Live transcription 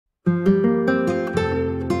Am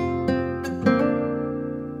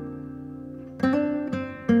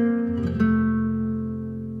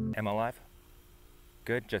I live?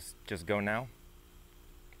 Good, just go now?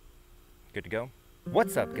 Good to go?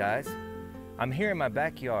 What's up, guys? I'm here in my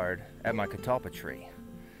backyard at my catalpa tree.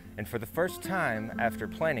 And for the first time after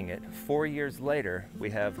planting it, 4 years later,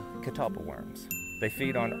 we have catalpa worms. They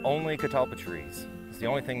feed on only catalpa trees. It's the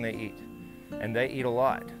only thing they eat. And they eat a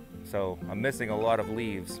lot. So I'm missing a lot of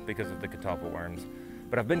leaves because of the catalpa worms.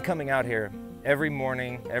 But I've been coming out here every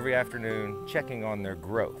morning, every afternoon, checking on their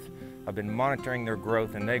growth. I've been monitoring their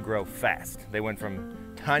growth, and they grow fast. They went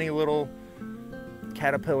from tiny little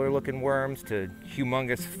caterpillar-looking worms to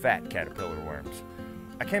humongous fat caterpillar worms.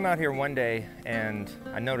 I came out here one day and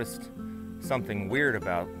I noticed something weird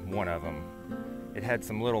about one of them. It had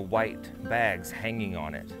some little white bags hanging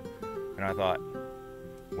on it. And I thought,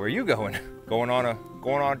 where are you going? Going on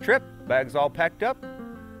a trip? Bags all packed up?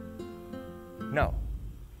 No,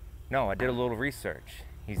 I did a little research.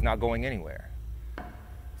 He's not going anywhere.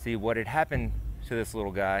 See, what had happened to this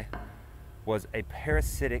little guy was a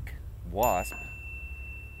parasitic wasp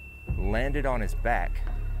landed on his back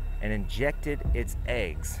and injected its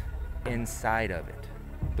eggs inside of it.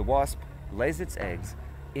 The wasp lays its eggs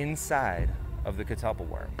inside of the catalpa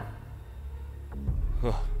worm.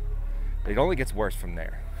 It only gets worse from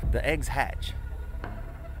there. The eggs hatch,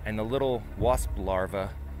 and the little wasp larvae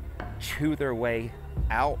chew their way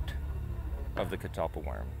out of the catalpa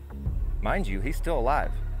worm. Mind you, he's still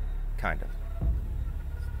alive, kind of.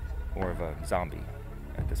 More of a zombie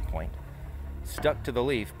at this point. Stuck to the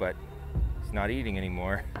leaf, but he's not eating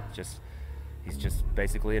anymore. He's just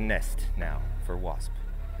basically a nest now for wasp.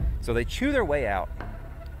 So they chew their way out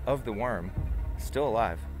of the worm, still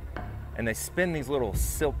alive, and they spin these little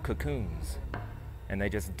silk cocoons, and they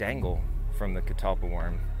just dangle from the catalpa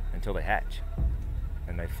worm until they hatch,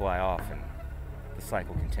 and they fly off, and the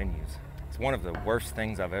cycle continues. It's one of the worst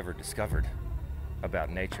things I've ever discovered about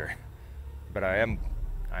nature, but I am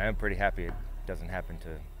pretty happy it doesn't happen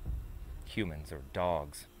to humans or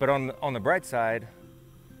dogs. But on the bright side,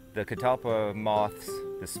 the catalpa moths,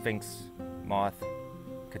 the sphinx moth,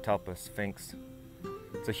 Catalpa sphinx,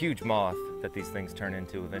 it's a huge moth that these things turn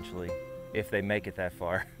into eventually, if they make it that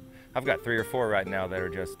far. I've got 3 or 4 right now that are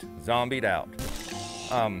just zombied out.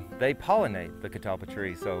 They pollinate the catalpa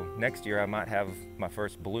tree, so next year I might have my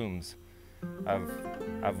first blooms.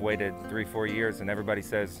 I've waited 3-4 years, and everybody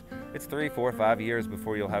says it's 3, 4, 5 years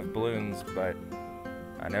before you'll have blooms, but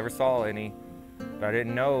I never saw any. But I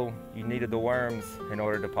didn't know you needed the worms in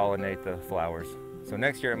order to pollinate the flowers. So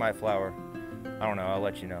next year it might flower. I don't know, I'll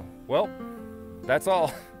let you know. Well, that's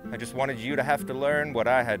all. I just wanted you to have to learn what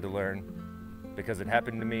I had to learn, because it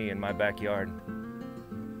happened to me in my backyard.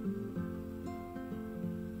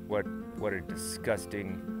 What a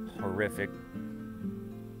disgusting, horrific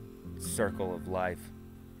circle of life.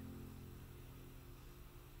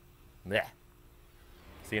 Blech.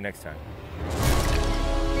 See you next time.